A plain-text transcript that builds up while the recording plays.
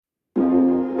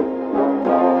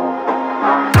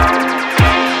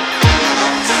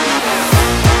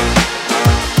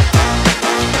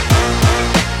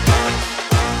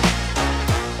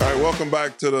Welcome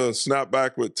back to the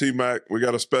Snapback with T-Mac. We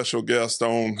got a special guest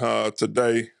on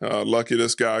today. Lucky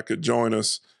this guy could join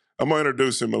us. I'm going to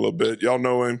introduce him a little bit. Y'all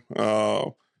know him.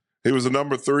 He was the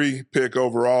number 3 pick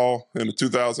overall in the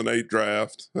 2008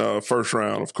 draft, first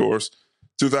round, of course.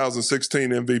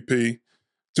 2016 MVP,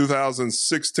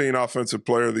 2016 Offensive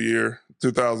Player of the Year,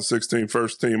 2016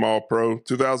 First Team All-Pro,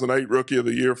 2008 Rookie of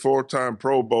the Year, 4-time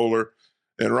Pro Bowler.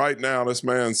 And right now, this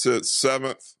man sits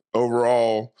 7th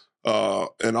overall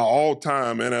in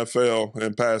all-time NFL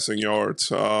in passing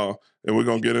yards. And we're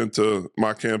going to get into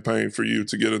my campaign for you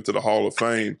to get into the Hall of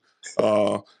Fame.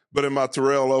 But in my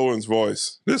Terrell Owens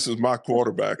voice, this is my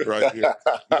quarterback right here.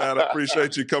 Man, I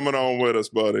appreciate you coming on with us,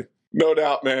 buddy. No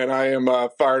doubt, man. I am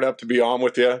fired up to be on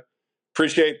with you.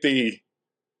 Appreciate the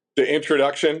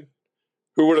introduction.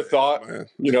 Who would have thought, man,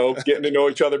 getting to know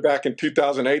each other back in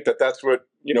 2008, that's what,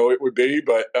 it would be.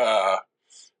 But I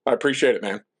appreciate it,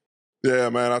 man.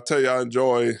 Yeah, man, I tell you, I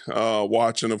enjoy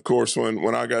watching. Of course,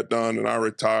 when I got done and I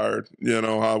retired,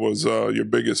 I was your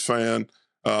biggest fan.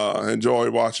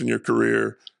 Enjoyed watching your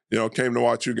career. Came to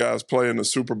watch you guys play in the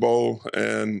Super Bowl.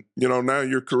 And, now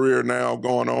your career now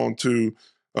going on to,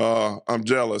 I'm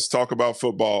jealous. Talk about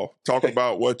football. Talk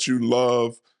about what you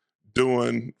love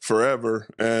doing forever.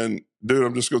 And, dude,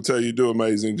 I'm just going to tell you do an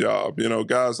amazing job.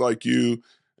 Guys like you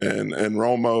and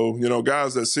Romo,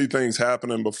 guys that see things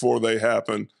happening before they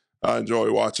happen. I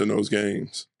enjoy watching those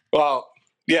games. Well,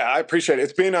 yeah, I appreciate it.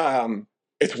 It's been,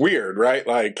 it's weird, right?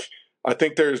 Like, I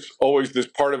think there's always this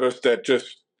part of us that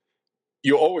just,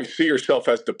 you always see yourself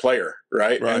as the player,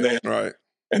 right? Right,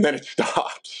 and then it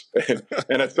stops. And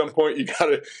at some point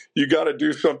you gotta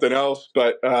do something else.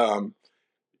 But,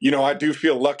 I do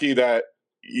feel lucky that,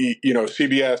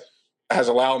 CBS has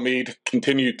allowed me to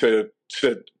continue to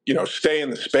stay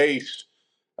in the space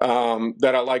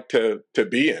that I like to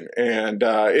be in. And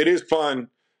it is fun,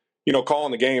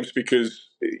 calling the games because,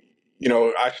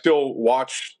 I still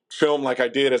watch film like I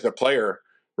did as a player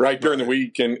during the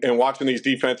week and watching these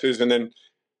defenses. And then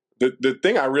the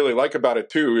thing I really like about it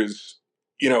too is,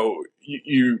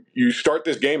 you start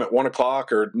this game at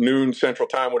 1:00 or noon Central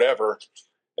Time, whatever.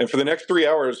 And for the next 3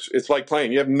 hours, it's like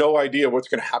playing. You have no idea what's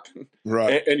going to happen.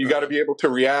 Right. And you got to be able to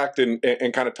react and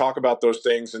kind of talk about those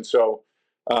things. And so,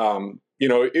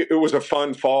 it was a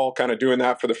fun fall kind of doing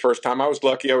that for the first time. I was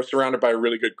lucky. I was surrounded by a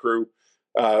really good crew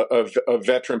of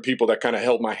veteran people that kind of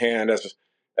held my hand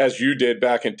as you did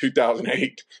back in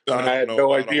 2008. When I had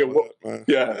no idea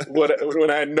when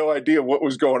I had no idea what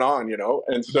was going on,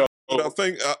 And so, but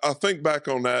I think back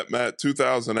on that, Matt,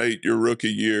 2008, your rookie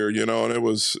year, and it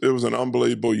was an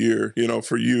unbelievable year,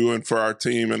 for you and for our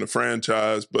team and the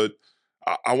franchise. But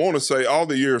I want to say all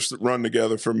the years run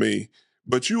together for me.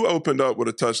 But you opened up with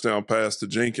a touchdown pass to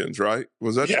Jenkins, right?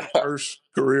 Was that your first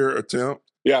career attempt?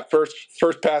 Yeah, first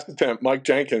pass attempt, Mike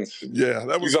Jenkins. Yeah,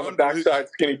 that was on the backside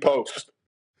skinny post.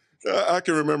 I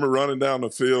can remember running down the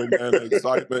field, man, the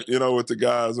excitement, with the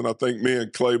guys. And I think me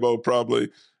and Claybo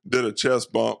probably did a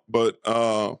chest bump. But,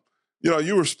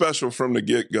 you were special from the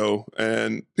get-go.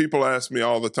 And people ask me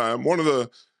all the time, one of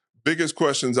the biggest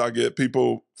questions I get,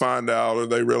 people find out or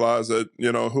they realize that,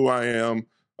 who I am.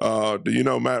 Do you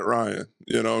know Matt Ryan?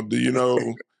 Do you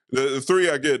know the 3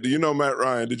 I get? Do you know Matt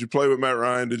Ryan? Did you play with Matt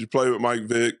Ryan? Did you play with Mike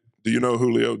Vick? Do you know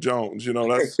Julio Jones?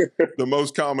 That's the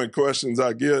most common questions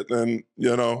I get. And,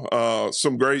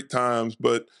 some great times.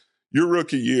 But your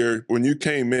rookie year, when you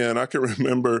came in, I can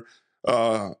remember,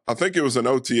 I think it was an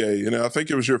OTA. I think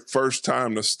it was your first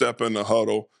time to step in the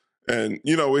huddle. And,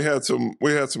 we had some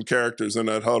characters in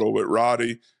that huddle with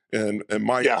Roddy and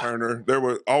Mike Turner. They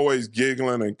were always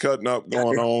giggling and cutting up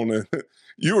going on. And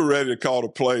you were ready to call the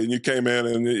play, and you came in,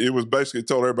 and it was basically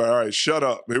told everybody, all right, shut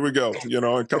up. Here we go,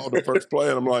 and called the first play.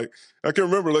 And I'm like, I can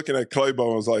remember looking at Claybo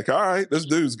and was like, all right, this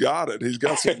dude's got it. He's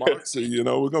got some moxie,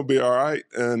 we're going to be all right.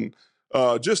 And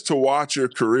just to watch your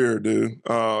career, dude,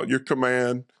 your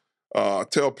command,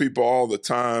 tell people all the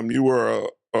time, you were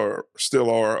or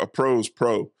still are a pro's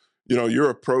pro.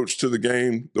 Your approach to the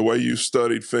game, the way you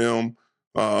studied film,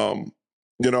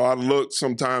 I look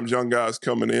sometimes young guys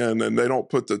coming in and they don't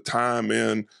put the time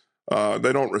in.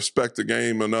 They don't respect the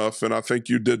game enough. And I think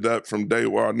you did that from day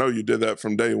one. I know you did that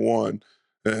from day one.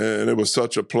 And it was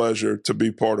such a pleasure to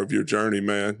be part of your journey,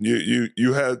 man. You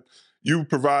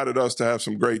provided us to have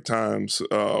some great times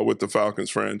with the Falcons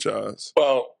franchise.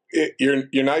 Well, you're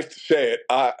nice to say it.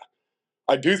 I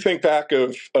do think back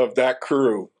of that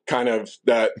crew, kind of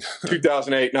that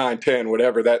 2008, 9, 10,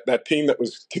 whatever, that team that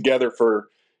was together for,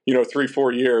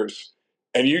 3-4 years.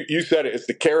 And you said it, it's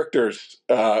the characters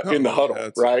in the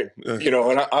huddle, right?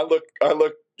 And I look,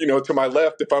 to my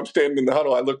left. If I'm standing in the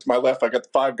huddle, I look to my left. I got the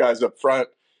 5 guys up front,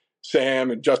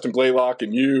 Sam and Justin Blaylock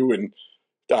and you and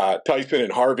Tyson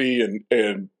and Harvey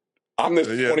and I'm this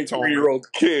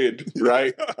 23-year-old kid,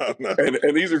 right? No.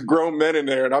 And these are grown men in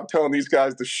there, and I'm telling these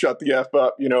guys to shut the F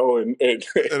up, and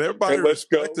everybody and let's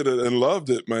respected it and loved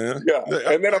it, man. Yeah.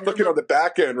 And then I'm looking on the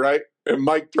back end, right? And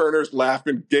Mike Turner's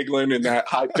laughing, giggling in that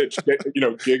high-pitched,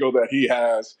 giggle that he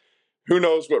has. Who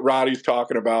knows what Roddy's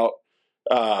talking about?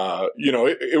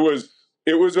 It was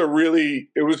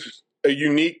a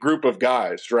unique group of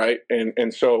guys, right?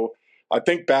 And so I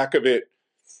think back of it,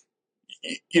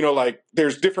 like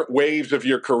there's different waves of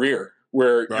your career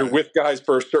where you're with guys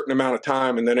for a certain amount of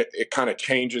time and then it kind of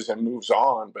changes and moves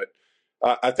on. But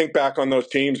I think back on those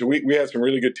teams, we had some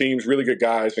really good teams, really good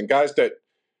guys, and guys that,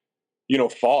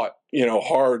 fought,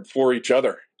 hard for each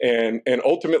other. And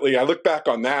ultimately I look back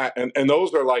on that and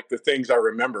those are like the things I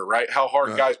remember, right? How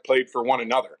hard guys played for one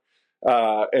another.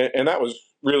 And that was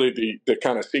really the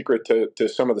kind of secret to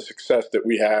some of the success that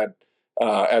we had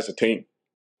as a team.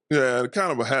 Yeah,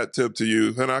 kind of a hat tip to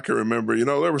you. And I can remember,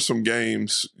 there were some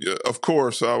games. Of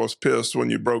course, I was pissed when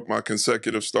you broke my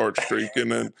consecutive start streak.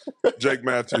 And then Jake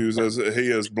Matthews, as he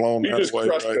has blown that away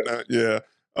right now. Yeah.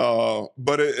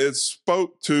 But it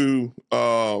spoke to,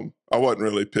 I wasn't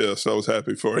really pissed. I was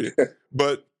happy for you.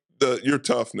 But your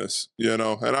toughness, and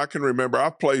I can remember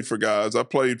I played for guys. I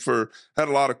had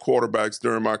a lot of quarterbacks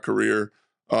during my career.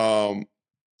 The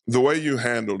way you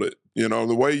handled it,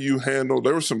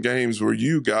 there were some games where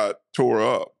you got tore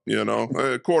up,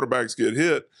 quarterbacks get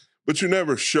hit, but you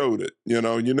never showed it, you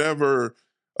never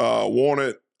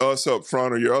wanted us up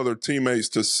front or your other teammates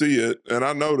to see it. And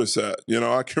I noticed that,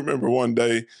 I can remember one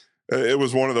day, it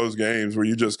was one of those games where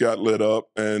you just got lit up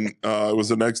and it was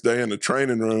the next day in the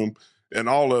training room and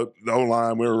all of the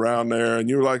O-line, we were around there and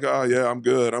you were like, oh yeah, I'm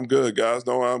good, guys.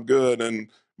 No, I'm good. And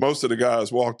most of the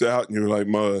guys walked out and you were like,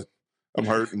 Mud, I'm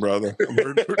hurting, brother. I'm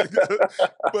hurting pretty good.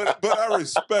 But I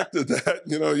respected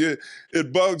that.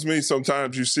 It bugs me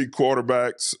sometimes you see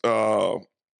quarterbacks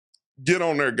get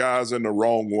on their guys in the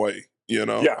wrong way, and,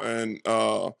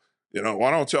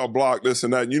 why don't y'all block this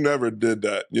and that? You never did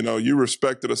that. You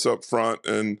respected us up front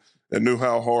and knew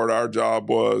how hard our job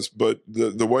was. But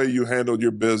the way you handled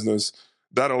your business,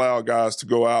 that allowed guys to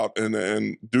go out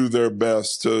and do their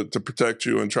best to protect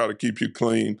you and try to keep you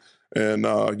clean. And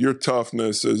your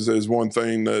toughness is one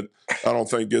thing that I don't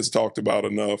think gets talked about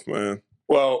enough, man.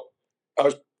 Well, I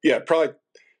was, probably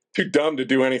too dumb to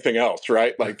do anything else,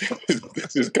 right? Like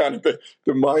this is kind of the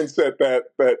mindset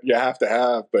that you have to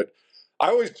have. But I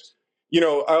always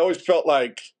felt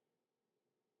like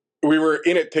we were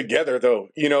in it together, though.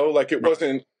 Like it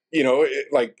wasn't,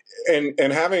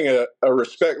 and having a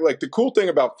respect. Like the cool thing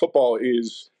about football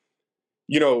is,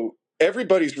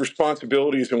 everybody's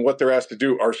responsibilities and what they're asked to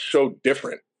do are so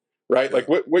different, right? Yeah. Like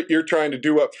what you're trying to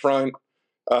do up front,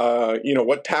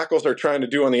 what tackles are trying to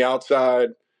do on the outside,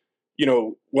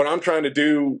 what I'm trying to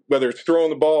do, whether it's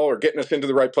throwing the ball or getting us into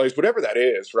the right place, whatever that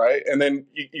is, right? And then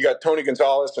you got Tony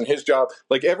Gonzalez and his job.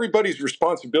 Like everybody's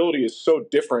responsibility is so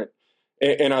different.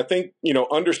 And I think,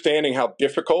 understanding how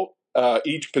difficult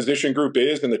each position group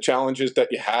is and the challenges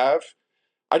that you have,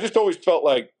 I just always felt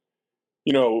like,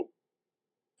 no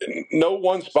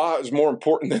one spot is more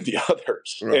important than the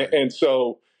others. Right. And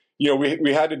so,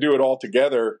 we had to do it all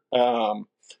together.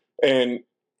 And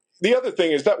the other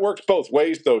thing is that works both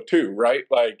ways though, too, right?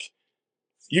 Like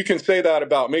you can say that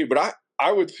about me, but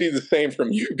I would see the same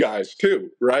from you guys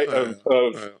too, right?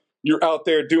 You're out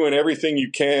there doing everything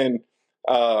you can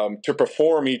to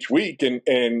perform each week.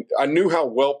 And I knew how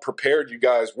well prepared you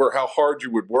guys were, how hard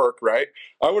you would work, right?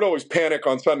 I would always panic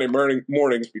on Sunday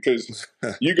mornings because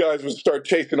you guys would start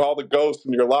chasing all the ghosts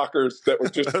in your lockers that were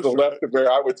just to the left of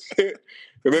where I would sit.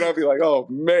 And then I'd be like, oh,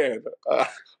 man,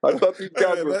 I thought these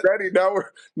guys were ready.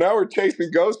 Now we're chasing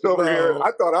ghosts over here.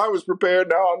 I thought I was prepared.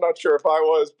 Now I'm not sure if I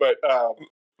was, but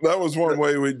that was one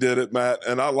way we did it, Matt.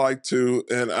 And I like to,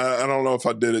 and I don't know if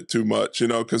I did it too much,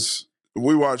 because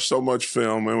we watched so much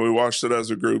film and we watched it as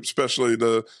a group, especially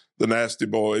the Nasty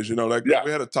Boys,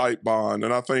 we had a tight bond.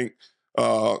 And I think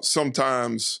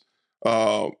sometimes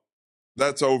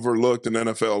that's overlooked in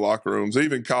NFL locker rooms,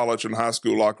 even college and high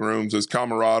school locker rooms, is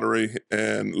camaraderie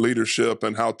and leadership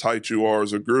and how tight you are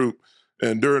as a group.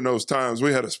 And during those times,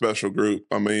 we had a special group.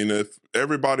 I mean, if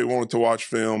everybody wanted to watch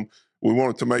film, we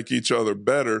wanted to make each other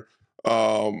better.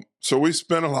 So we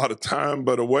spent a lot of time,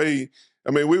 but we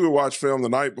would watch film the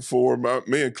night before.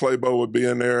 Me and Claybo would be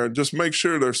in there and just make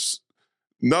sure there's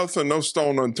nothing, no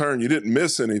stone unturned. You didn't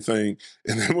miss anything.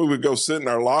 And then we would go sit in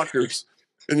our lockers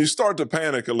and you start to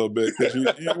panic a little bit because you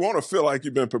want to feel like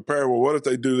you've been prepared. Well, what if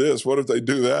they do this? What if they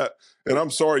do that? And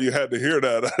I'm sorry you had to hear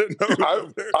that. I didn't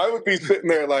know. I would be sitting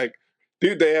there like,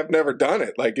 dude, they have never done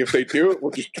it. Like, if they do it,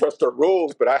 we'll just trust our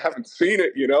rules. But I haven't seen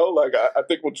it, Like, I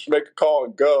think we'll just make a call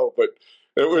and go. But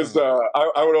it was,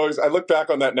 I look back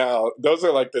on that now. Those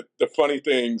are like the funny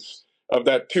things of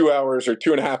that 2 hours or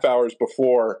 2.5 hours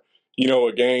before,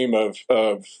 a game of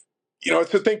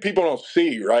it's the thing people don't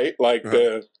see, right? Like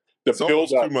the it's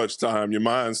almost build up. Too much time. Your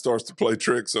mind starts to play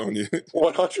tricks on you.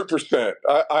 100%.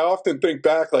 I often think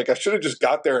back, like, I should have just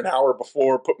got there an hour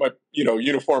before, put my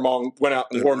uniform on, went out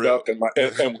and warmed up, and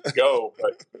go.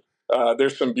 But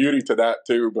there's some beauty to that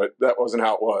too. But that wasn't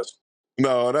how it was.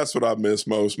 No, that's what I miss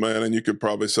most, man. And you could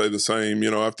probably say the same.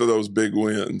 After those big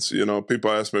wins, people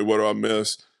ask me, what do I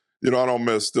miss? I don't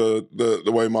miss the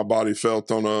way my body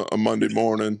felt on a Monday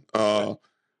morning.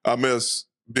 I miss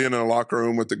being in a locker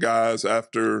room with the guys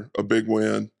after a big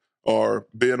win, or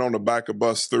being on the back of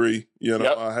bus 3.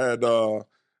 Yep. I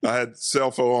had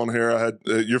Selfo on here.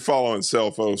 You're following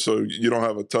Selfo, so you don't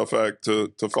have a tough act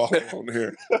to follow on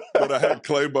here. But I had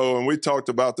Claybo, and we talked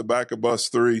about the back of bus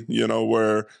 3.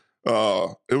 Where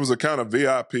it was a kind of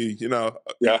VIP. You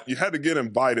had to get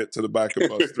invited to the back of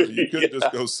bus 3. You couldn't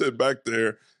just go sit back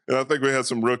there. And I think we had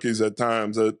some rookies at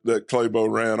times that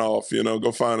Claybo ran off.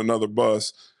 Go find another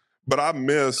bus. But I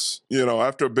miss,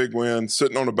 after a big win,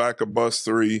 sitting on the back of bus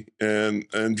 3 and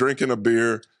drinking a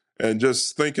beer and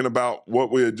just thinking about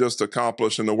what we had just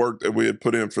accomplished and the work that we had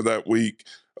put in for that week.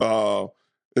 And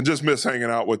just miss hanging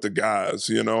out with the guys,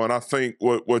 And I think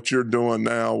what you're doing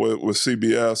now with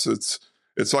CBS,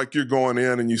 it's like you're going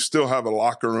in and you still have a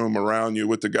locker room around you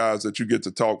with the guys that you get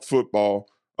to talk football.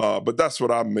 But that's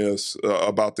what I miss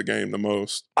about the game the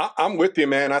most. I'm with you,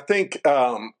 man. I think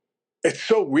it's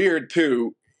so weird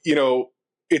too.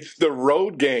 It's the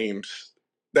road games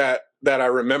that I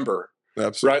remember.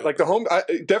 Absolutely. Right? Like I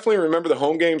definitely remember the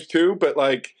home games too, but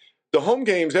like the home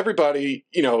games, everybody,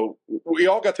 we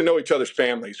all got to know each other's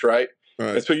families, right?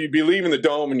 And so you'd be leaving the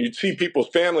dome and you'd see people's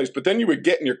families, but then you would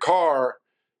get in your car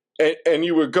and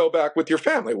you would go back with your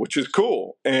family, which is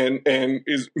cool and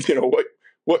is,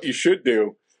 what you should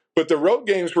do. But the road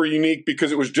games were unique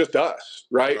because it was just us,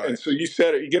 right? And so you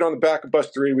said it, you get on the back of bus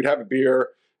 3, we'd have a beer.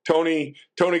 Tony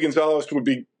Gonzalez would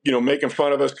be, making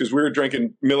fun of us because we were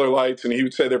drinking Miller Lights, and he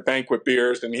would say they're banquet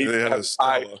beers, and he'd have his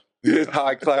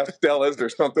high class Stellas or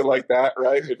something like that,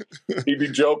 right? He'd be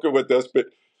joking with us, but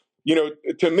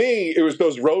to me, it was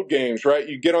those road games, right?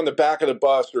 You get on the back of the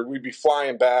bus, or we'd be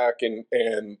flying back,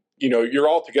 and you're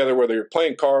all together, whether you're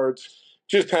playing cards,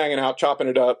 just hanging out, chopping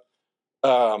it up.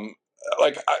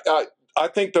 Like I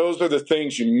think those are the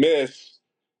things you miss,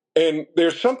 and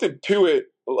there's something to it,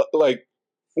 like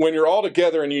when you're all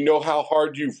together and you know how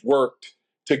hard you've worked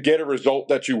to get a result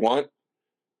that you want.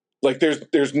 Like there's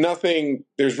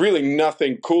really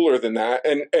nothing cooler than that.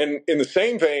 And in the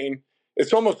same vein,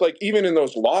 it's almost like even in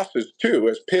those losses too,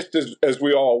 as pissed as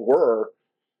we all were,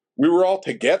 we were all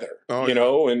together,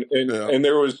 and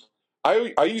there was,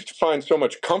 I used to find so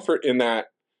much comfort in that,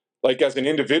 like as an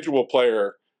individual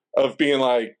player, of being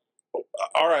like,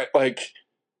 all right, like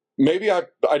maybe I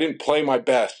didn't play my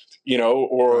best,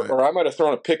 or I might have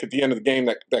thrown a pick at the end of the game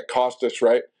that cost us,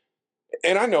 right?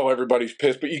 And I know everybody's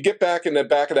pissed, but you get back in the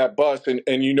back of that bus and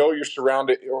you're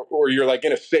surrounded, or you're like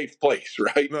in a safe place,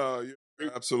 right? No,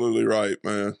 you're absolutely right,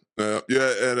 man.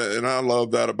 And I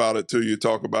love that about it too. You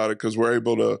talk about it because we're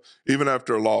able to, even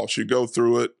after a loss, you go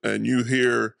through it and you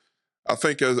hear, I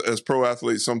think as pro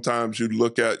athletes, sometimes you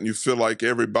look at and you feel like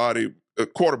everybody, a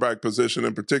quarterback position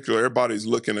in particular, everybody's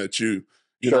looking at you.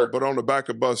 But on the back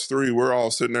of bus 3, we're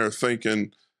all sitting there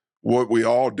thinking what we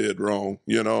all did wrong,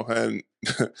 and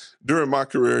during my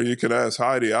career, you can ask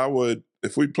Heidi,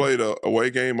 if we played a away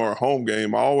game or a home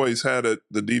game, I always had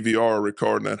the DVR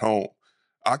recording at home.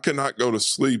 I could not go to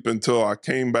sleep until I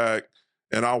came back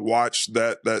and I watched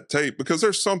that tape, because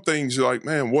there's some things you're like,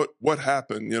 man, what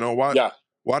happened?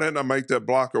 Why didn't I make that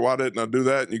block, or why didn't I do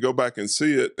that? And you go back and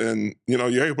see it, and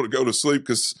you're able to go to sleep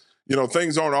because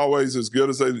things aren't always as good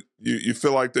as you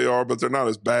feel like they are, but they're not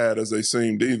as bad as they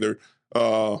seemed either.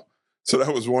 So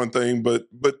that was one thing, but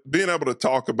being able to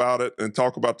talk about it and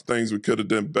talk about the things we could have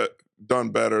done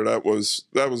better, that was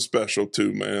special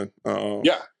too, man.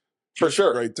 For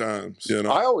sure. Great times.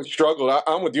 I always struggled.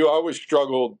 I'm with you. I always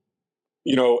struggled,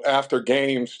 after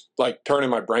games, like turning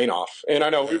my brain off. And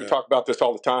I know we would talk about this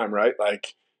all the time, right?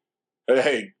 Like,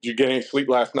 hey, did you get any sleep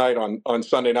last night on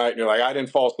Sunday night? And you're like, I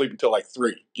didn't fall asleep until like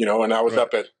 3, and I was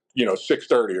up at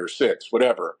 6:30 or 6,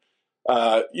 whatever.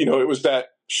 It was that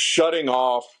shutting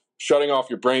off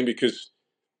your brain, because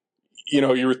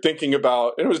you were thinking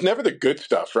about, and it was never the good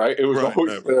stuff, right? It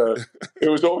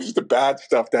was always the bad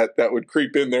stuff that would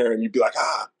creep in there, and you'd be like,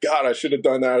 God, I should have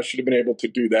done that. I should have been able to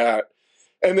do that.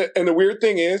 And the weird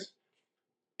thing is,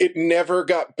 it never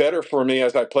got better for me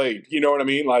as I played. You know what I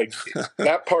mean? Like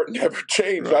that part never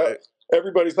changed. Right.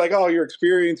 Everybody's like, oh, your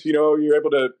experience, you're able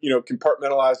to,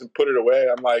 compartmentalize and put it away.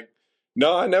 I'm like,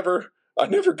 no, I never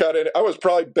got it. I was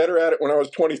probably better at it when I was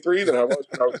 23 than I was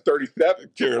when I was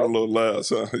 37. Cared a little less.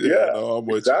 Huh? Yeah, no, I'm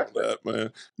with exactly. you on that,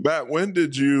 man. Matt, when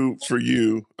did you, for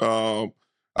you,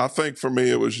 I think for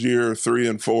me, it was year 3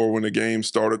 and 4 when the game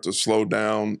started to slow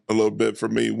down a little bit for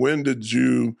me. When did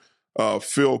you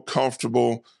feel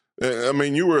comfortable? I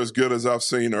mean, you were as good as I've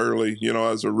seen early,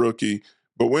 as a rookie.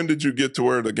 But when did you get to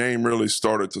where the game really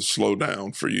started to slow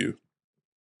down for you?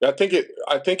 I think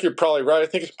you're probably right. I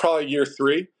think it's probably year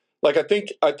 3. Like I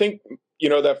think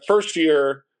that first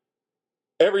year,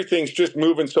 everything's just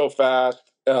moving so fast,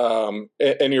 and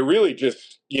you're really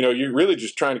just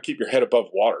trying to keep your head above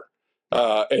water,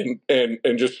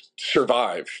 and just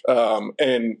survive.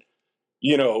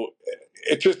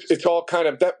 It's all kind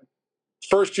of that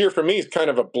first year for me is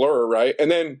kind of a blur, right? And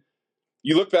then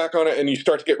you look back on it and you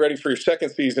start to get ready for your second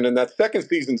season, and that second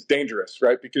season's dangerous,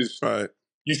 right? Because right.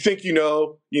 You think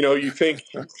you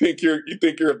think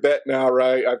you're a vet now,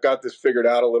 right? I've got this figured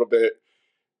out a little bit.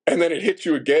 And then it hits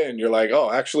you again. You're like,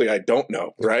 oh, actually, I don't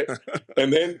know, right?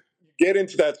 And then you get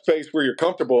into that space where you're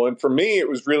comfortable. And for me, it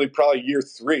was really probably year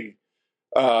 3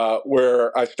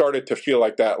 where I started to feel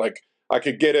like that. Like I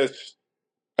could get us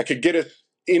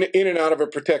in and out of a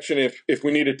protection if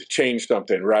we needed to change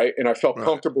something, right? And I felt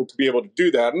comfortable to be able to do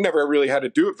that. I never really had to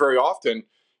do it very often,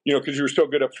 because you were so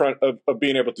good up front of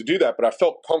being able to do that. But I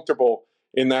felt comfortable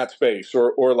in that space,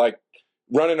 or like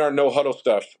running our no huddle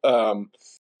stuff.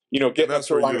 Getting that's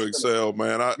where you excel,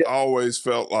 man. I always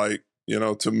felt like,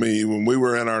 to me, when we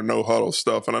were in our no huddle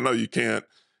stuff, and I know you can't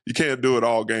do it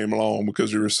all game long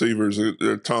because your receivers,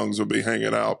 their tongues will be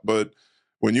hanging out. But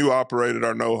when you operated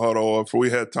our no huddle, if we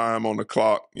had time on the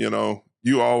clock,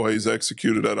 you always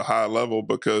executed at a high level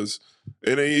because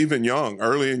it ain't even young.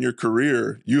 Early in your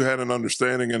career, you had an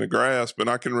understanding and a grasp. And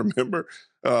I can remember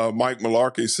Mike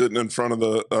Mularkey sitting in front of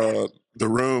the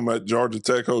room at Georgia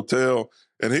Tech Hotel.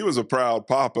 And he was a proud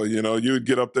papa, you would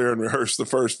get up there and rehearse the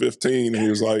first 15. And he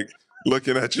was like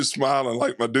looking at you, smiling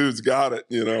like my dude's got it,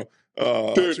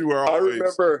 Dude, you were always...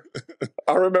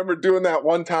 I remember doing that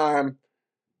one time,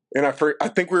 and I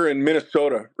think we were in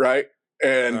Minnesota, right?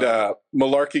 And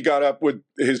Mularkey got up with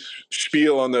his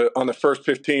spiel on the first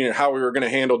 15 and how we were going to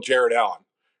handle Jared Allen,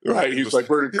 right? He's like,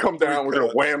 we're going to come down, we're going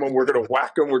to wham him, we're going to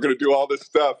whack him, we're going to do all this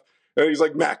stuff. And he's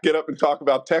like, Matt, get up and talk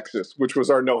about Texas, which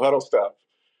was our no huddle stuff.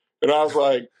 And I was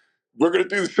like, we're going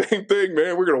to do the same thing,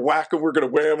 man. We're going to whack them. We're going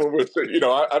to wham them.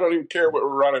 I don't even care what we're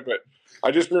running, but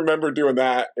I just remember doing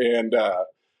that. And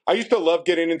I used to love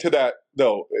getting into that,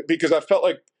 though, because I felt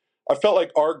like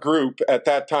our group at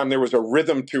that time, there was a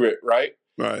rhythm to it, right?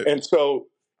 Right. And so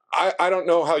I don't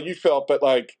know how you felt, but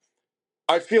like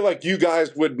I feel like you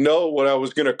guys would know what I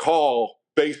was going to call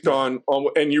based on,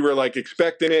 and you were like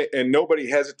expecting it, and nobody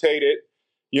hesitated.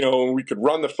 We could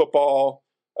run the football.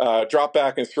 Drop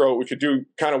back and throw it. We could do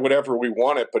kind of whatever we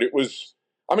wanted, but it's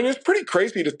pretty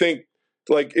crazy to think,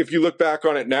 like, if you look back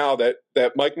on it now, that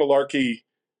Mike Mularkey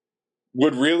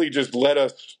would really just let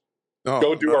us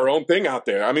go do our own thing out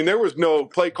there. I mean, there was no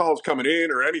play calls coming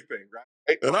in or anything,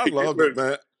 right? And I loved it,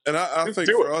 man. And I think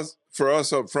for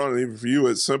us up front, and even for you,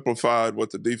 it simplified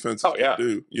what the defense could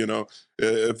do.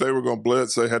 If they were going to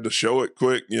blitz, they had to show it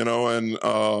quick, and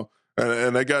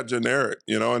they got generic,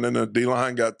 and then the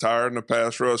D-line got tired and the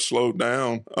pass rush slowed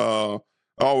down. I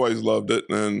always loved it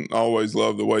and always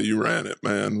loved the way you ran it,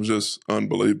 man. It was just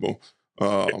unbelievable.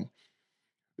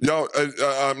 Y'all,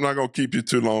 I'm not going to keep you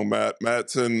too long, Matt.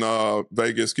 Matt's in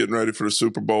Vegas getting ready for the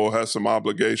Super Bowl, has some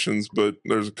obligations, but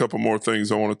there's a couple more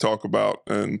things I want to talk about.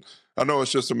 And I know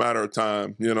it's just a matter of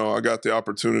time. I got the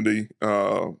opportunity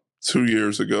 2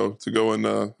 years ago to go in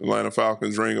the Atlanta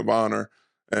Falcons Ring of Honor.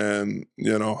 And,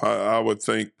 I would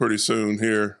think pretty soon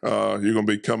here, you're going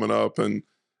to be coming up, and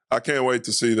I can't wait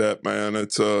to see that, man.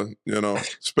 It's a,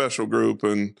 special group,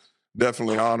 and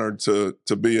definitely honored to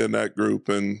be in that group.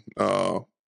 And,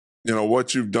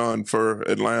 what you've done for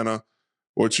Atlanta,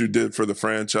 what you did for the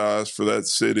franchise, for that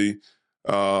city,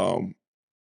 the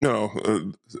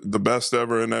best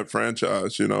ever in that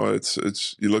franchise.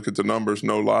 It's you look at the numbers,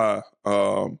 no lie.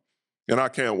 And I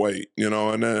can't wait,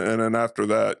 and then after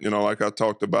that, like I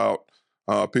talked about,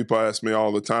 people ask me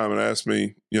all the time and ask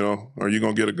me, are you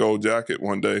going to get a gold jacket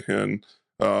one day? And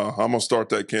I'm going to start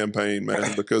that campaign,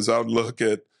 man, because I look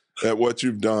at what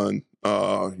you've done,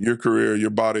 your career, your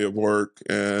body of work,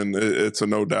 and it's a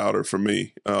no-doubter for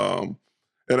me. And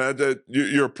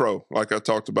you're a pro, like I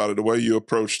talked about it, the way you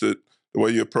approached it, the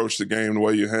way you approached the game, the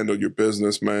way you handled your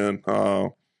business, man,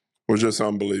 was just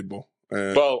unbelievable.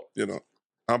 And, well,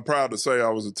 I'm proud to say I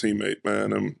was a teammate,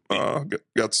 man, and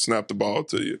got to snap the ball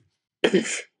to you.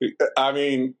 I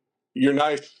mean, you're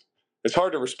nice. It's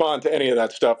hard to respond to any of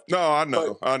that stuff. No, I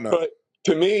know. But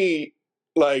to me,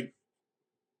 like,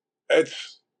 it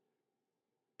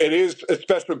is a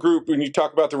special group when you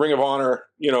talk about the Ring of Honor,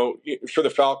 for the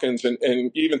Falcons,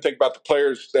 and even think about the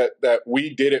players that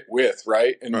we did it with,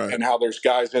 right? And how there's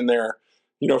guys in there,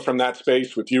 from that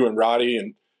space with you and Roddy,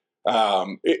 and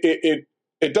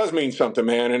it does mean something,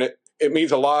 man, and it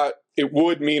means a lot. It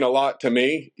would mean a lot to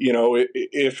me,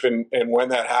 if and when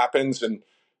that happens, and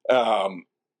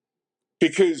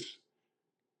because,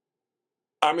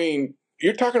 I mean,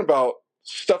 you're talking about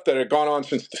stuff that had gone on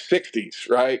since the 60s,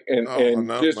 right? And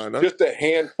just a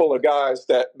handful of guys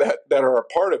that are a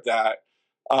part of that.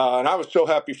 And I was so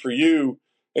happy for you.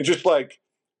 And just like,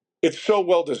 it's so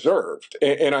well deserved.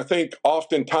 And I think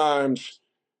oftentimes,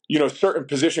 certain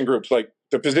position groups, like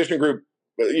the position group,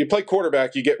 you play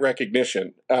quarterback, you get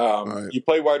recognition. You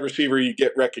play wide receiver, you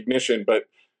get recognition. But,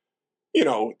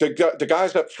 the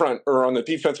guys up front or on the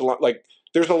defensive line, like,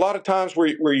 there's a lot of times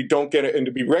where you don't get it, and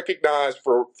to be recognized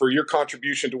for your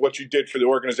contribution to what you did for the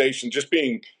organization, just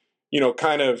being,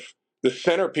 kind of the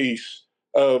centerpiece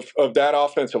of that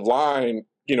offensive line,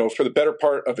 for the better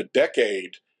part of a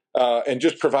decade, and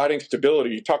just providing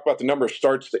stability. You talk about the number of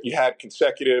starts that you had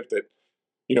consecutive that,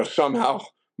 somehow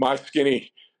my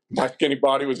skinny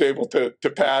body was able to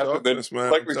pass. And then,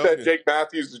 like we said, Jake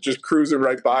Matthews is just cruising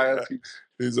right by us.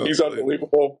 He's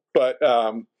unbelievable. But,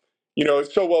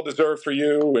 it's so well deserved for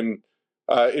you, and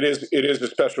it is a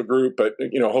special group. But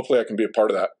hopefully, I can be a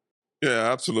part of that.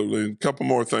 Yeah, absolutely. A couple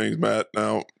more things, Matt.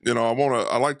 Now,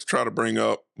 I like to try to bring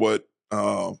up what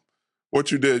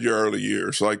you did your early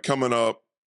years, like coming up.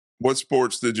 What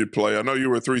sports did you play? I know you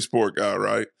were a 3-sport guy,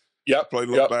 right? Yeah, played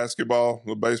a little basketball, a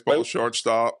little baseball,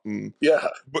 shortstop, and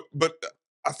But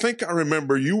I think I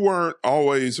remember you weren't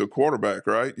always a quarterback,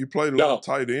 right? You played a little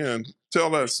tight end. Tell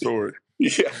that story.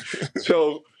 Yeah.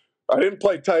 So I didn't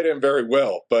play tight end very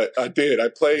well, but I did. I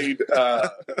played, I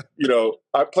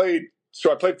played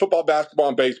football, basketball,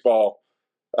 and baseball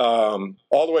all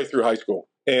the way through high school.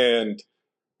 And,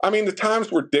 I mean, the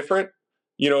times were different.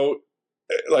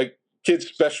 Like, kids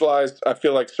specialized, I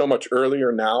feel like, so much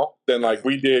earlier now than like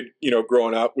we did,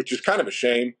 growing up, which is kind of a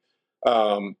shame.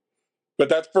 But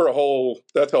that's a whole,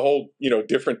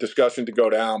 different discussion to go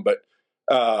down. But,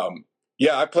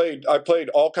 I played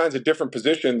all kinds of different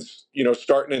positions,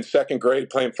 starting in second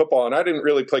grade playing football. And I didn't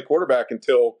really play quarterback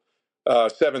until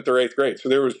 7th or 8th grade. So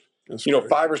there was,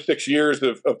 5 or 6 years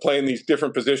of playing these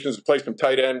different positions. Played some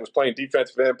tight end, was playing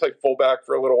defensive end, played fullback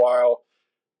for a little while.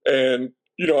 And,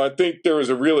 I think there was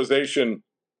a realization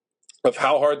of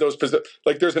how hard those positions,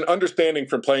 like, there's an understanding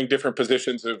from playing different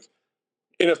positions of,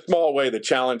 in a small way, the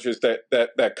challenges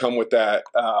that come with that.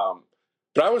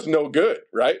 But I was no good,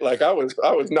 right? Like, I was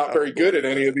not very good at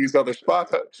any of these other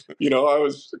spots. I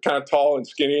was kind of tall and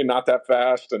skinny and not that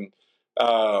fast. And,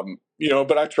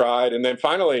 but I tried. And then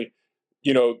finally,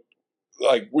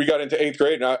 like, we got into 8th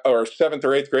grade or 7th or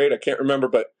 8th grade. I can't remember,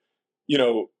 but,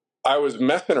 I was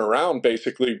messing around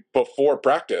basically before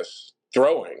practice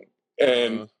throwing,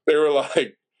 and they were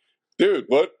like, "Dude,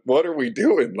 what are we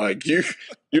doing? Like, you've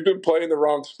been playing the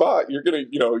wrong spot. You're gonna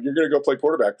go play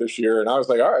quarterback this year." And I was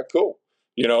like, "All right, cool."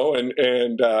 And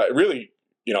it really,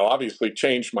 obviously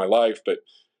changed my life. But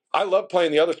I love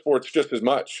playing the other sports just as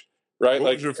much, right?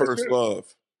 What was your first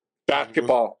love?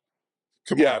 Basketball.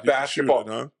 Basketball. Shoot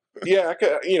it, huh? Yeah,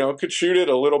 I could shoot it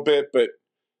a little bit, but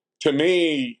to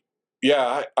me,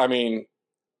 I mean,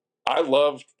 I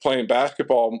loved playing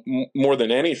basketball more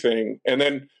than anything. And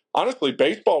then, honestly,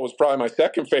 baseball was probably my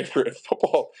second favorite.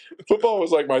 Football was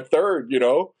like my third,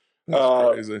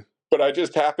 That's crazy. But I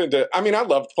just happened to, I mean, I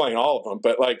loved playing all of them.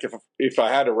 But, like, if I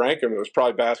had to rank them, it was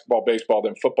probably basketball, baseball,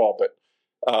 then football. But,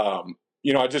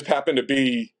 I just happened to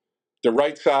be the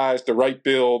right size, the right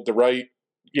build, the right,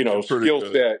 skill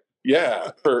set. Yeah,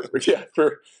 for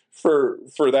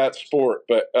that sport.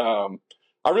 But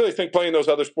I really think playing those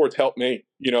other sports helped me,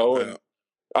 and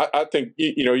I think,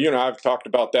 you and I have talked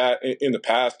about that in the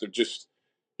past of just,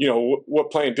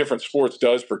 what playing different sports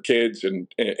does for kids and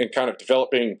kind of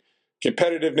developing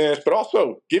competitiveness, but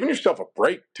also giving yourself a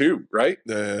break too, right?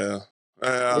 Yeah.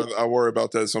 I worry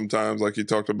about that sometimes. Like you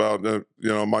talked about,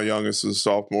 my youngest is a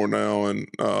sophomore now, and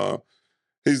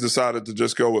he's decided to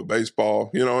just go with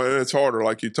baseball, and it's harder.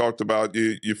 Like you talked about,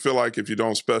 you feel like if you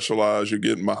don't specialize, you're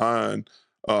getting behind.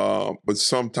 But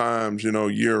sometimes,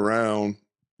 year round,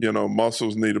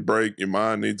 muscles need a break. Your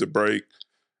mind needs a break.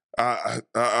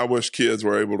 I wish kids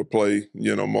were able to play,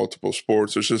 multiple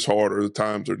sports. It's just harder. The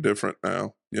times are different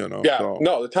now, Yeah,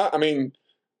 no, the time, I mean,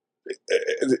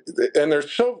 and they're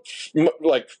so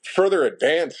like further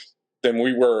advanced than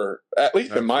we were, at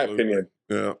least in my Absolutely. opinion.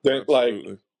 Yeah, That like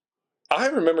absolutely. I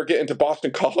remember getting to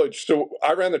Boston College, so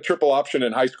I ran the triple option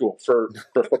in high school for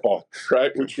football,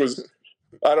 right? Which was,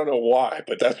 I don't know why,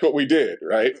 but that's what we did,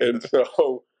 right? And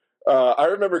so I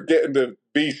remember getting to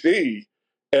BC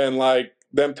and like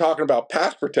them talking about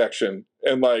pass protection,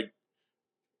 and like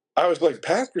I was like,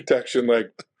 pass protection,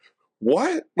 like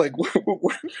what? Like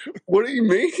what do you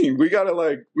mean? We gotta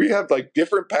like we have like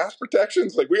different pass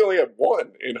protections. Like we only had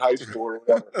one in high school or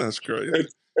whatever. That's crazy.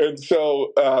 And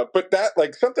so, but that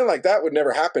like something like that would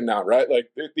never happen now, right? Like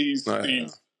Yeah.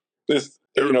 this,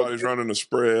 Everybody's running a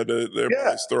spread. Everybody's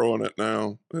yeah, throwing it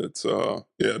now. It's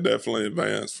yeah, definitely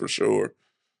advanced for sure.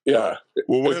 yeah.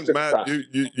 Well, It's when just Matt,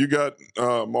 you got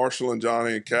Marshall and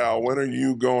Johnny and Cal. When are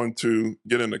you going to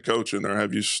get into coaching, or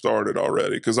have you started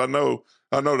already? Because I know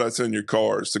that's in your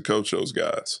cards to coach those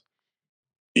guys.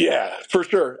 yeah, for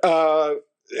sure.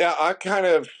 Yeah,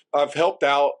 I've helped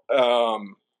out.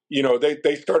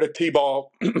 They started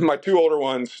T-ball. My two older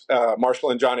ones,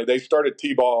 Marshall and Johnny, they started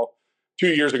T-ball 2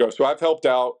 years ago. So I've helped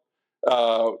out,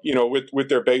 with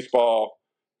their baseball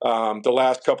the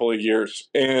last couple of years,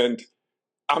 and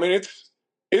I mean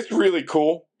it's really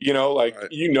cool. Like Right.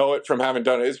 it from having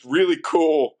done it. It's really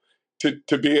cool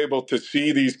to be able to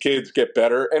see these kids get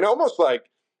better, and almost like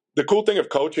the cool thing of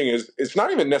coaching is it's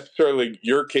not even necessarily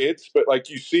your kids, but like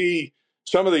you see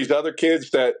some of these other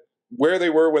kids that where they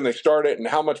were when they started and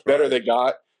how much better Right. they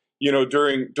got,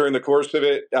 during the course of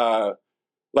it.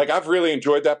 Like I've really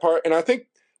enjoyed that part, and I think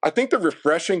the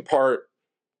refreshing part,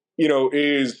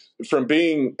 is from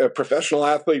being a professional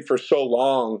athlete for so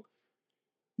long.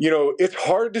 It's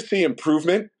hard to see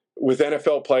improvement with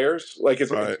NFL players. Like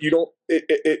it's Right. you don't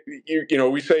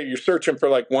we say you're searching for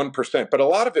like 1%, but a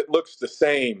lot of it looks the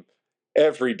same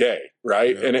every day,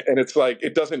 right? Yeah. And it's like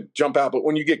it doesn't jump out. But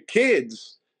when you get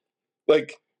kids,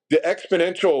 like the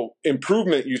exponential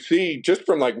improvement you see just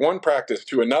from like one practice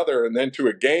to another and then to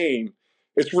a game,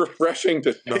 it's refreshing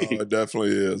to No, see. it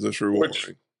definitely is. It's Which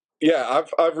rewarding. yeah,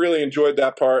 I've really enjoyed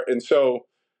that part, and so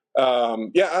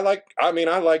yeah, I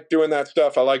like doing that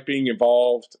stuff. I like being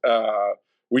involved.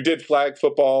 We did flag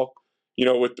football,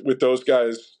 with those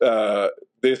guys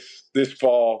this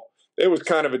fall. It was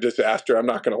kind of a disaster. I'm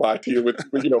not going to lie to you. With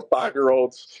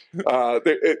 5-year-olds,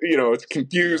 it's You heard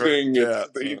confusing. the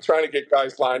It's cats. you're trying to get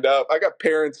guys lined up. I got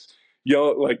parents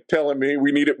like telling me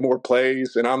we needed more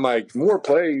plays, and I'm like, more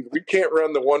plays? We can't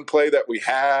run the one play that we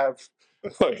have.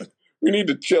 Like, we need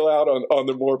to chill out on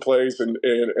the more plays and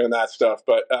that stuff.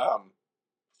 But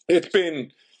it's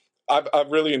been I've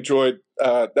really enjoyed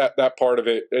that part of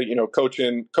it.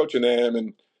 Coaching them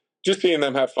and just seeing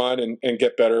them have fun and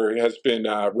get better has been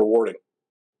rewarding.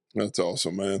 That's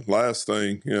awesome, man. Last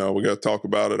thing, we got to talk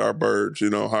about it. Our Birds,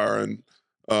 hiring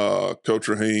Coach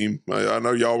Raheem. I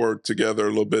know y'all were together a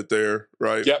little bit there,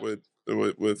 right? Yep.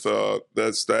 With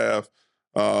that staff.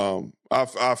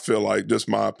 I feel like, just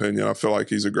my opinion, I feel like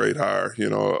he's a great hire.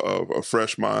 A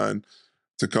fresh mind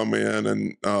to come in,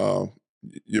 and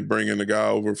you're bringing the guy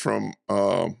over from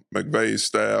McVay's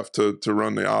staff to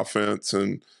run the offense.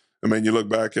 And I mean, you look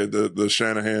back at the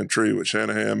Shanahan tree with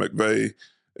Shanahan, McVay,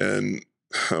 and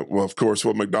well, of course,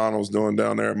 what McDonald's doing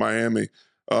down there at Miami.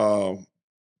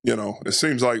 It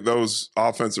seems like those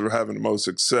offenses are having the most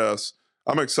success.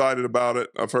 I'm excited about it.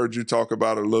 I've heard you talk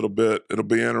about it a little bit. It'll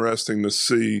be interesting to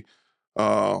see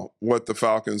what the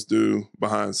Falcons do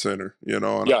behind center,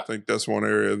 and Yeah. I think that's one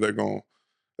area that's going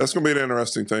to be an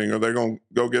interesting thing. Are they going to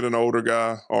go get an older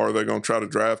guy, or are they going to try to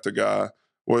draft a guy?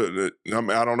 I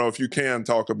don't know if you can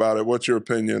talk about it. What's your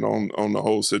opinion on the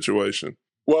whole situation?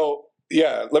 Well,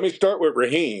 yeah. Let me start with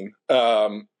Raheem.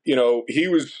 He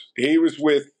was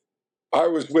with I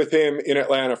was with him in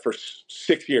Atlanta for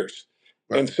 6 years,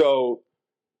 Right. and so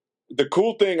the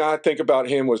cool thing I think about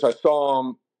him was I saw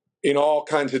him in all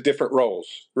kinds of different roles.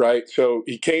 Right. So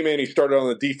he came in. He started on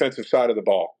the defensive side of the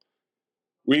ball.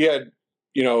 We had,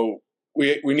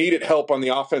 we needed help on the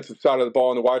offensive side of the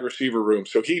ball in the wide receiver room.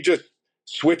 So he just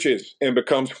switches and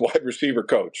becomes wide receiver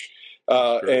coach,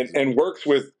 and works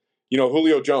with,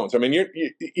 Julio Jones. I mean,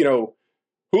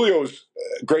 Julio's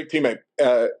a great teammate,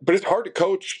 but it's hard to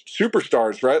coach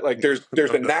superstars, right? Like there's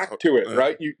a knack to it,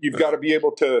 right? You've got to be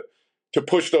able to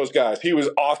push those guys. He was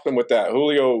awesome with that.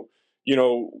 Julio,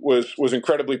 was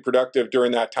incredibly productive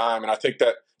during that time, and I think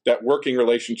that working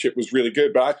relationship was really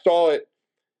good. But I saw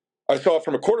it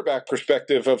from a quarterback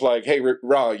perspective of like, hey,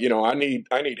 Ra, I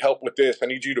need help with this. I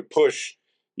need you to push,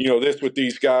 this with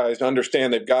these guys.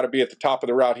 Understand they've got to be at the top of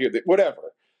the route here.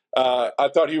 Whatever. I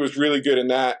thought he was really good in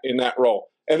that role.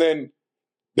 And then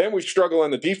Then we struggle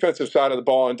on the defensive side of the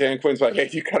ball, and Dan Quinn's like, "Hey,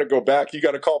 you got to go back. You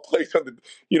got to call plays on the,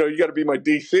 you got to be my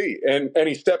DC." And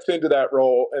he steps into that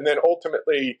role, and then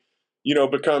ultimately,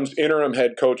 becomes interim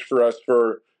head coach for us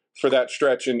for that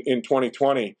stretch in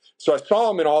 2020. So I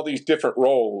saw him in all these different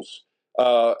roles,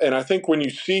 and I think when you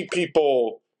see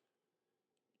people,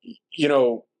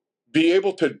 be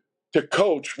able to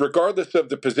coach regardless of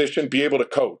the position, be able to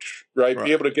coach, right?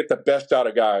 Be able to get the best out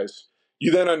of guys.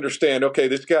 You then understand, okay,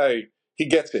 this guy, he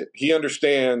gets it. He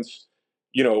understands,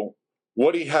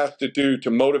 what he has to do to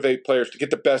motivate players to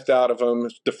get the best out of them.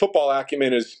 The football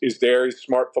acumen is there. He's a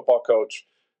smart football coach.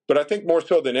 But I think more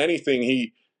so than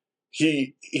anything,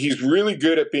 he's really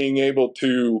good at being able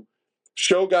to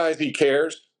show guys he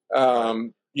cares,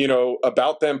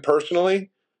 about them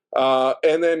personally,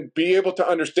 and then be able to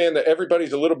understand that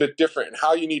everybody's a little bit different, and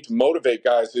how you need to motivate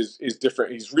guys is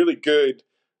different. He's really good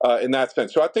in that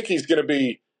sense. So I think he's going to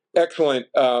be excellent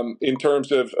in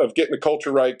terms of getting the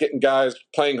culture right, getting guys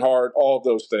playing hard, all of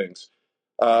those things.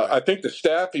 I think the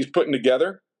staff he's putting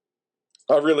together,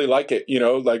 I really like it.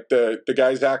 Like the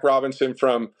guy Zach Robinson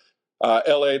from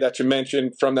LA that you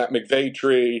mentioned, from that McVay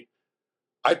tree.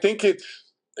 I think it's,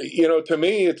 to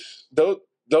me, it's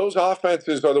those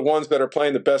offenses are the ones that are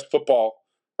playing the best football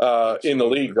in the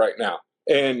league right now.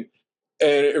 And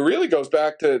it really goes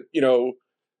back to,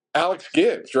 Alex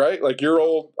Gibbs, right? Like your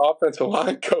old offensive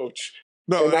line coach.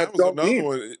 No, and that was another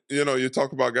one. You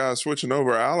talk about guys switching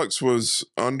over. Alex was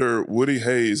under Woody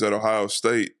Hayes at Ohio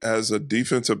State as a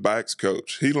defensive backs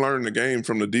coach. He learned the game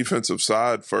from the defensive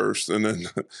side first, and then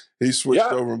he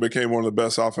switched over and became one of the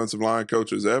best offensive line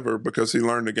coaches ever because he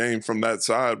learned the game from that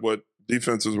side, what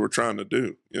defenses were trying to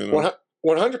do.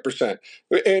 100%.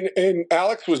 And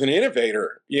Alex was an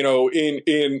innovator, in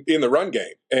the run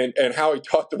game and how he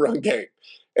taught the run game.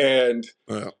 And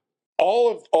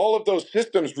all of those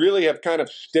systems really have kind of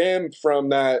stemmed from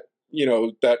that,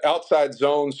 that outside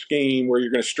zone scheme where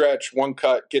you're going to stretch one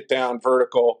cut, get down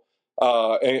vertical,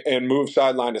 and move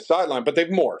sideline to sideline. But they've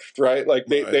morphed, right? Like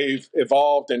they've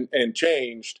evolved and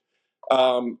changed.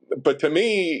 But to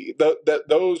me,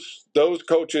 those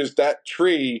coaches, that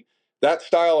tree, that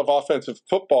style of offensive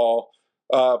football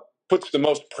puts the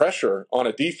most pressure on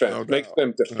a defense, makes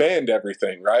them defend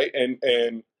everything, right?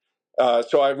 And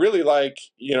so I really like,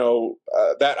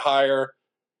 that hire,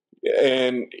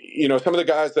 and, some of the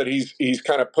guys that he's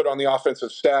kind of put on the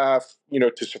offensive staff,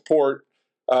 to support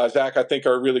Zach, I think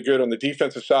are really good on the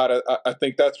defensive side. I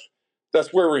think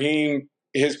that's where Raheem,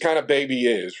 his kind of baby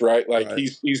is, right? Like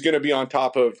he's going to be on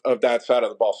top of that side of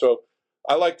the ball. So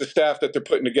I like the staff that they're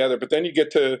putting together, but then you get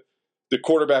to the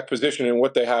quarterback position and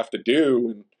what they have to do.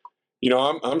 And,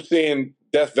 I'm seeing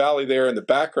Death Valley there in the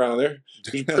background. There's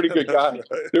a pretty good guy.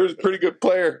 There was a pretty good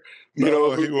player,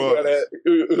 who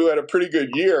had a pretty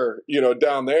good year,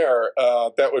 down there.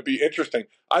 That would be interesting.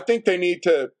 I think they need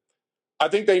to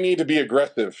be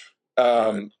aggressive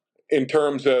in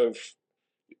terms of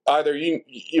either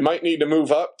you might need to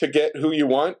move up to get who you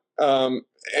want, and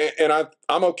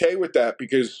I'm okay with that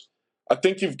because I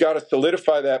think you've got to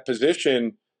solidify that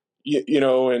position,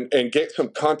 and get some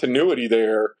continuity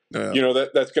there.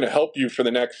 That's going to help you for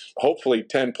the next, hopefully,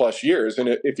 10 plus years. And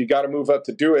if you got to move up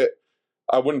to do it,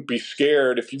 I wouldn't be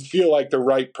scared if you feel like the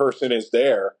right person is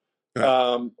there.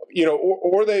 Or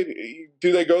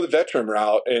they go the veteran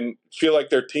route and feel like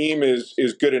their team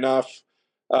is good enough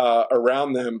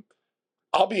around them.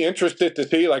 I'll be interested to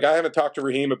see. Like, I haven't talked to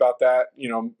Raheem about that.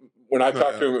 When I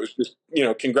talked to him, it was just,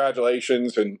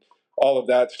 congratulations and all of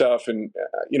that stuff. And,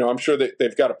 I'm sure that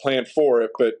they've got a plan for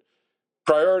it. But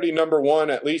priority number one,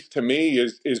 at least to me,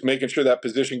 is making sure that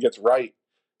position gets right,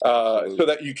 so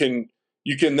that you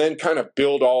can then kind of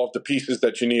build all of the pieces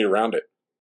that you need around it.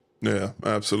 Yeah,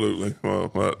 absolutely. Well,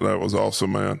 that was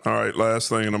awesome, man. All right, last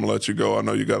thing, and I'm going to let you go. I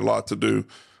know you got a lot to do.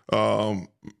 And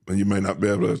you may not be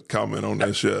able to comment on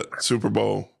this yet. Super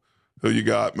Bowl, who you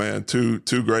got, man? Two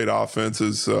great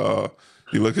offenses.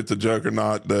 You look at the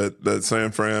juggernaut that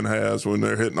San Fran has when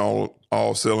they're hitting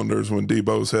all cylinders when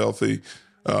Debo's healthy.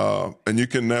 And you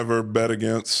can never bet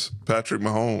against Patrick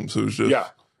Mahomes, who's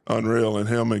just unreal, and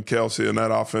him and Kelsey and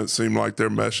that offense seem like they're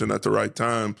meshing at the right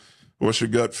time. What's your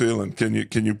gut feeling? Can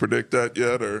you predict that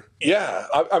yet? Or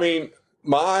I mean,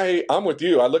 I'm with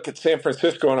you. I look at San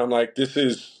Francisco and I'm like, this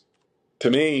is, to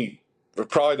me,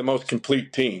 probably the most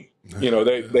complete team.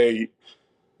 They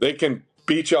can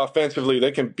beat you offensively.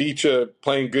 They can beat you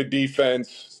playing good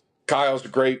defense. Kyle's a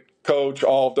great coach,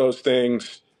 all of those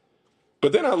things.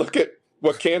 But then I look at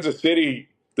what Kansas City,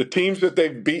 the teams that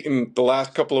they've beaten the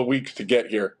last couple of weeks to get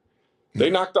here. They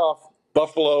knocked off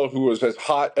Buffalo, who was as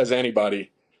hot as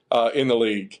anybody in the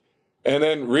league. And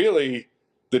then really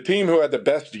the team who had the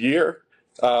best year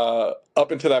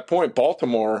up until that point,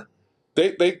 Baltimore,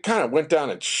 they kind of went down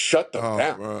and shut them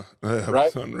down. Bro. Yeah,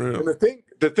 right? Unreal. And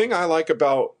the thing I like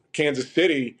about Kansas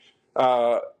City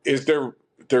is they're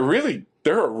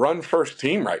a run first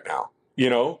team right now.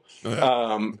 You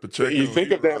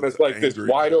think of them as like this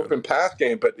wide open pass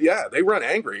game, but yeah, they run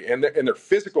angry and they're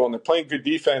physical and they're playing good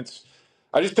defense.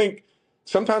 I just think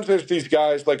sometimes there's these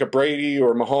guys like a Brady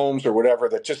or Mahomes or whatever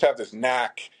that just have this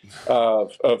knack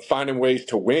of finding ways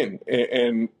to win.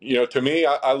 And to me,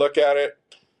 I look at it.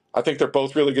 I think they're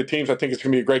both really good teams. I think it's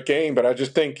going to be a great game, but I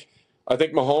think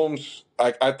Mahomes,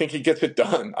 I think he gets it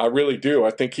done. I really do.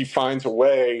 I think he finds a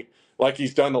way, like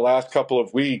he's done the last couple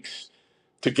of weeks,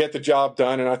 to get the job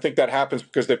done. And I think that happens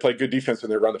because they play good defense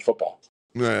and they run the football.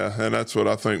 Yeah, and that's what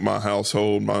I think my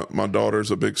household, my daughter's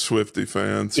a big Swiftie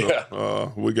fan.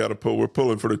 So we're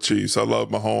pulling for the Chiefs. I love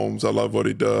Mahomes. I love what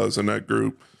he does in that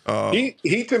group.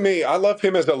 He to me, I love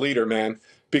him as a leader, man,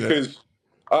 because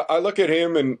I look at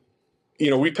him and,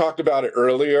 we talked about it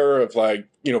earlier of like,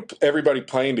 everybody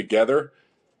playing together.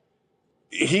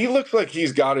 He looks like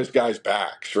he's got his guys'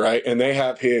 backs, right? And they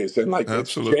have his, and like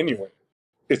Absolutely.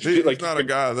 It's genuine. He's not a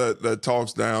guy that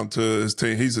talks down to his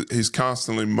team. He's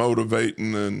constantly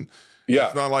motivating, and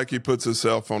it's not like he puts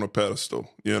himself on a pedestal.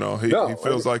 He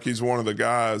feels like he's one of the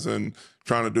guys and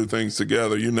trying to do things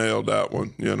together. You nailed that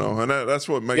one, and that's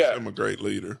what makes him a great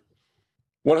leader.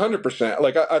 100%.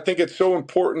 Like I think it's so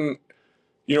important,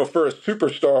 for a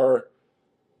superstar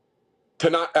to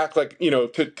not act like,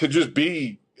 to just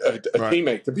be a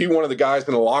teammate, to be one of the guys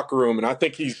in the locker room. And I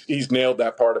think he's nailed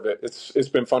that part of it. It's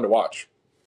been fun to watch.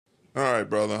 All right,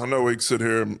 brother. I know we can sit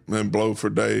here and blow for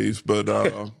days, but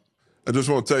I just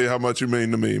want to tell you how much you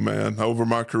mean to me, man, over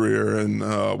my career and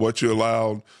what you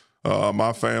allowed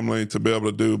my family to be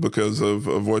able to do because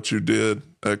of what you did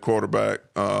at quarterback.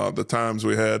 The times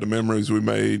we had, the memories we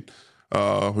made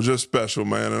was just special,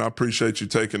 man. And I appreciate you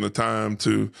taking the time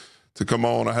to come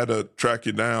on. I had to track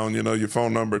you down. Your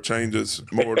phone number changes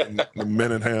more than the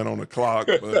minute hand on the clock.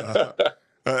 But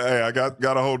hey, I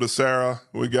got a hold of Sarah.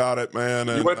 We got it, man.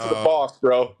 And, you went to the boss,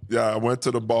 bro. Yeah, I went to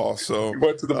the boss. So you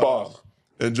went to the boss.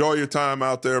 Enjoy your time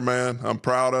out there, man. I'm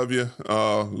proud of you.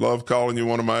 Love calling you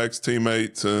one of my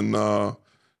ex-teammates, and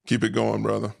keep it going,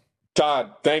 brother.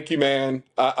 Todd, thank you, man.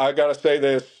 I got to say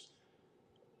this.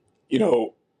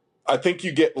 I think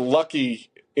you get lucky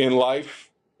in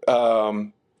life.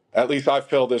 At least I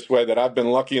feel this way, that I've been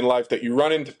lucky in life that you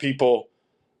run into people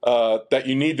that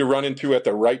you need to run into at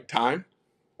the right time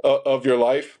of your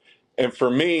life. And for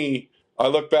me, I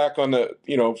look back on the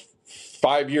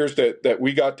 5 years that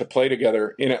we got to play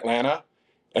together in Atlanta,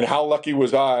 and how lucky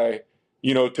was I,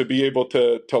 to be able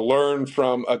to learn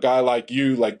from a guy like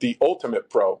you, like the ultimate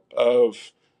pro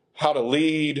of how to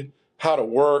lead, how to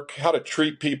work, how to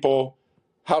treat people,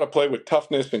 how to play with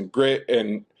toughness and grit,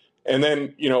 and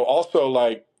then also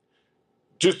like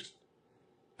just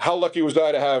how lucky was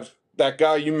I to have that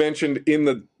guy you mentioned in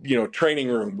the training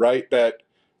room, right? That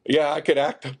I could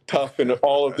act tough and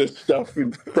all of this stuff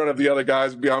in front of the other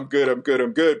guys and be, I'm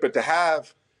good. But to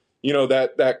have,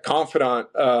 that confidant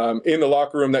in the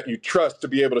locker room that you trust to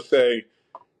be able to say,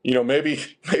 maybe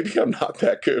I'm not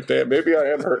that good, man. Maybe I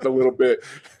am hurting a little bit,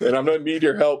 and I'm going to need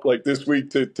your help like this week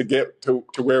to get to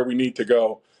where we need to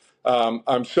go.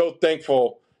 I'm so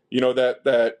thankful,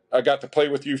 that I got to play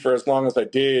with you for as long as I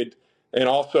did, and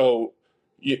also,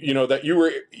 that you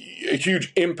were a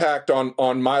huge impact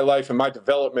on my life and my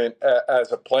development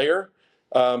as a player,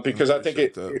 because I think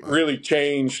it really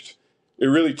changed. It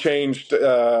really changed.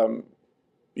 It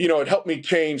helped me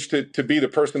change to be the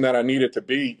person that I needed to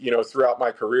be, throughout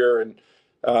my career. And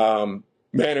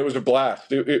man, it was a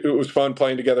blast. It was fun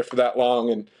playing together for that long,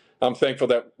 and I'm thankful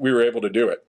that we were able to do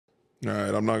it. All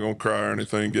right, I'm not gonna cry or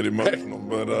anything, get emotional,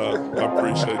 but I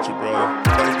appreciate you, brother.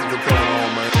 Thank you for coming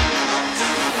on, man.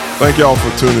 Thank y'all for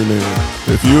tuning in.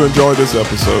 If you enjoyed this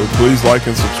episode, please like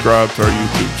and subscribe to our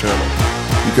YouTube channel.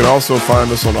 You can also find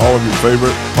us on all of your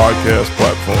favorite podcast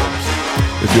platforms.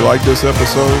 If you like this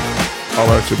episode,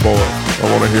 holler at your boy. I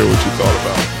want to hear what you thought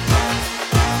about it.